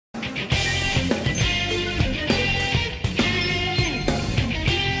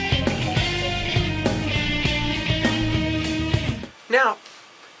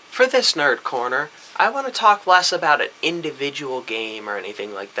For this Nerd Corner, I want to talk less about an individual game or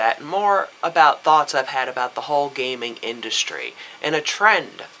anything like that, and more about thoughts I've had about the whole gaming industry, and a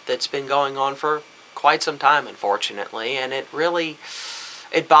trend that's been going on for quite some time, unfortunately, and it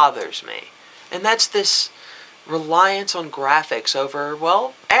bothers me. And that's this reliance on graphics over,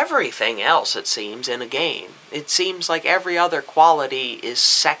 well, everything else, it seems, in a game. It seems like every other quality is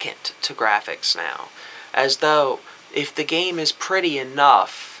second to graphics now, as though if the game is pretty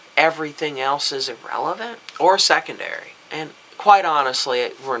enough, everything else is irrelevant or secondary. And quite honestly,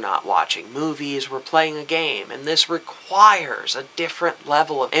 we're not watching movies, we're playing a game, and this requires a different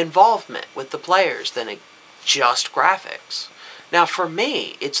level of involvement with the players than just graphics. Now for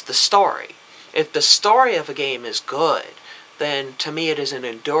me, it's the story. If the story of a game is good, then to me it is an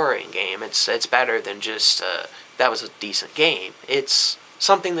enduring game. It's better than just, that was a decent game. It's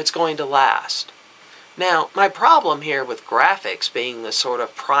something that's going to last. Now, my problem here with graphics being the sort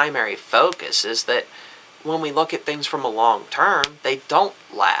of primary focus is that when we look at things from a long term, they don't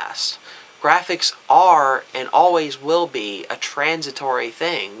last. Graphics are and always will be a transitory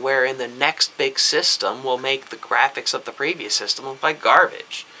thing, wherein the next big system will make the graphics of the previous system look like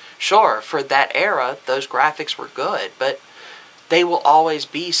garbage. Sure, for that era, those graphics were good, but they will always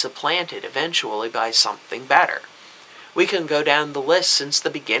be supplanted eventually by something better. We can go down the list since the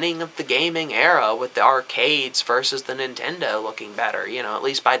beginning of the gaming era with the arcades versus the Nintendo looking better, at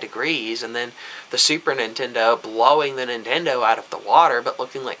least by degrees, and then the Super Nintendo blowing the Nintendo out of the water but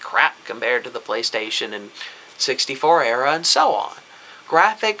looking like crap compared to the PlayStation and 64 era, and so on.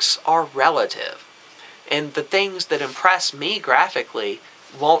 Graphics are relative, and the things that impress me graphically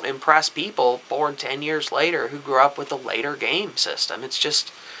won't impress people born 10 years later who grew up with a later game system.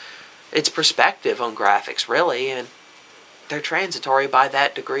 It's perspective on graphics, really, and they're transitory by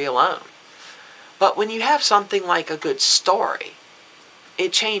that degree alone. But when you have something like a good story,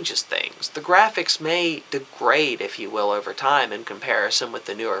 it changes things. The graphics may degrade, if you will, over time in comparison with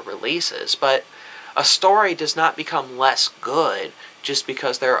the newer releases, but a story does not become less good just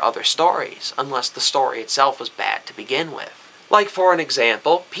because there are other stories, unless the story itself was bad to begin with. Like, for an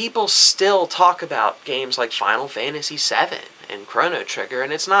example, people still talk about games like Final Fantasy VII and Chrono Trigger,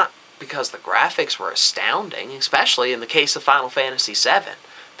 and it's not because the graphics were astounding, especially in the case of Final Fantasy VII.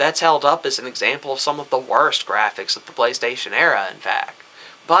 That's held up as an example of some of the worst graphics of the PlayStation era, in fact.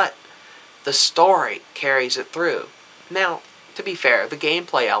 But the story carries it through. Now, to be fair, the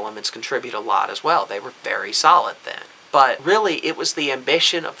gameplay elements contribute a lot as well. They were very solid then. But really, it was the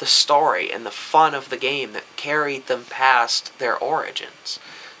ambition of the story and the fun of the game that carried them past their origins.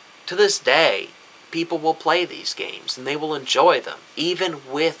 To this day, people will play these games and they will enjoy them, even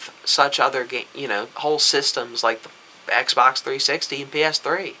with such other whole systems like the Xbox 360 and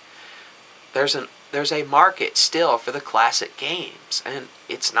PS3. There's a market still for the classic games, and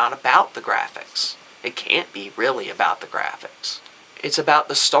it's not about the graphics. It can't be really about the graphics. It's about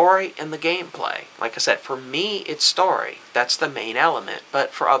the story and the gameplay. Like I said, for me, it's story. That's the main element.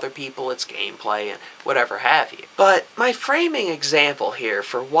 But for other people, it's gameplay and whatever have you. But my framing example here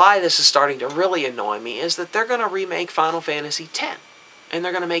for why this is starting to really annoy me is that they're going to remake Final Fantasy X. And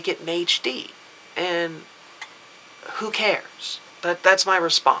they're going to make it in HD. And who cares? That's my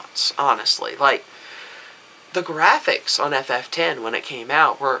response, honestly. Like, the graphics on FF10 when it came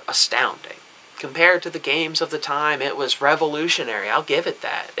out were astounding. Compared to the games of the time, it was revolutionary. I'll give it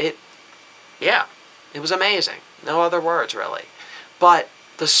that. It was amazing. No other words, really. But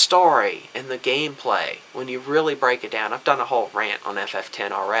the story and the gameplay, when you really break it down, I've done a whole rant on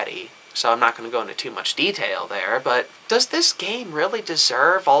FF10 already, so I'm not going to go into too much detail there, but does this game really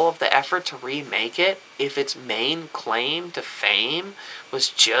deserve all of the effort to remake it if its main claim to fame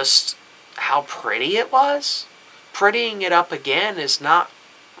was just how pretty it was? Prettying it up again is not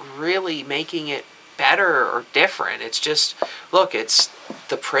really making it better or different. It's just, look, it's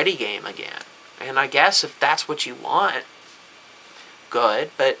the pretty game again. And I guess if that's what you want, good.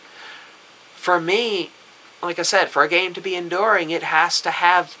 But for me, like I said, for a game to be enduring, it has to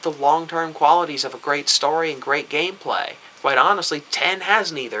have the long-term qualities of a great story and great gameplay. Quite honestly, 10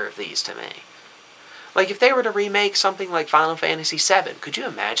 has neither of these to me. Like, if they were to remake something like Final Fantasy VII, could you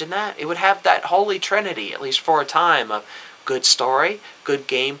imagine that? It would have that holy trinity, at least for a time, of good story, good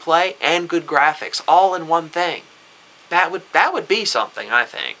gameplay, and good graphics, all in one thing. That would be something, I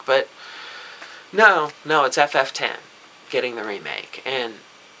think. But no, it's FF10 getting the remake. And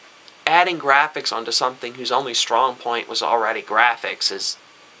adding graphics onto something whose only strong point was already graphics is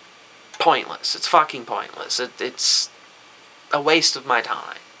pointless. It's fucking pointless. It's a waste of my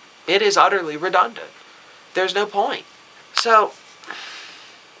time. It is utterly redundant. There's no point. So,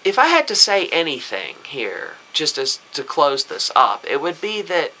 if I had to say anything here, just as to close this up, it would be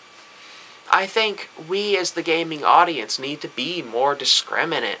that I think we as the gaming audience need to be more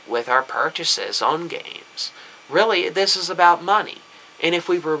discriminate with our purchases on games. Really, this is about money. And if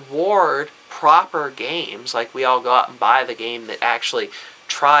we reward proper games, like we all go out and buy the game that actually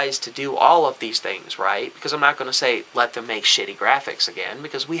tries to do all of these things right, because I'm not going to say let them make shitty graphics again,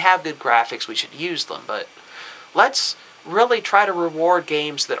 because we have good graphics, we should use them, but let's really try to reward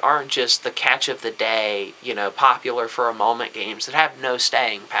games that aren't just the catch of the day, popular for a moment games that have no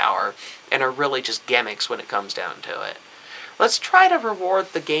staying power and are really just gimmicks when it comes down to it. Let's try to reward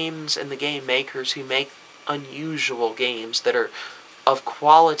the games and the game makers who make unusual games that are of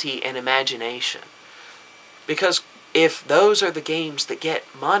quality and imagination. Because if those are the games that get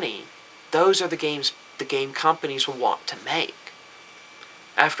money, those are the games the game companies will want to make.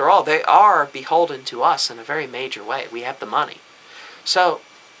 After all, they are beholden to us in a very major way. We have the money. So,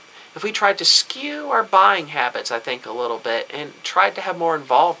 if we tried to skew our buying habits, I think, a little bit, and tried to have more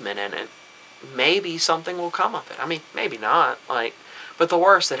involvement in it, maybe something will come of it. I mean, maybe not. But the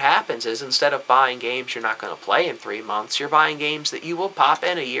worst that happens is instead of buying games you're not going to play in 3 months, you're buying games that you will pop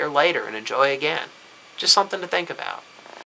in a year later and enjoy again. Just something to think about.